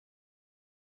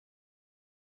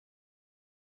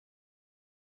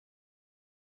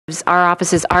Our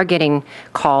offices are getting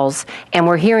calls, and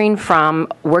we're hearing from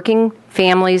working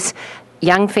families,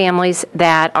 young families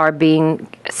that are being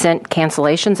sent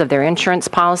cancellations of their insurance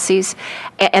policies,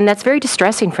 and that's very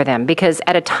distressing for them, because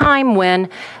at a time when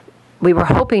we were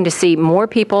hoping to see more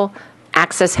people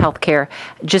access health care,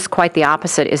 just quite the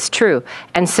opposite is true.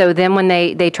 And so then when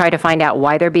they try to find out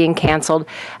why they're being canceled,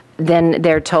 then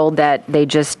they're told that they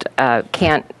just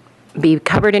can't be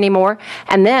covered anymore.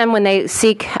 And then when they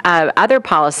seek other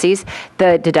policies,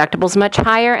 the deductible's much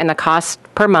higher and the cost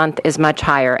per month is much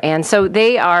higher. And so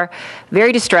they are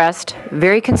very distressed,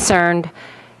 very concerned,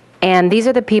 and these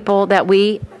are the people that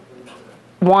we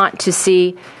want to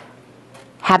see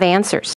have answers.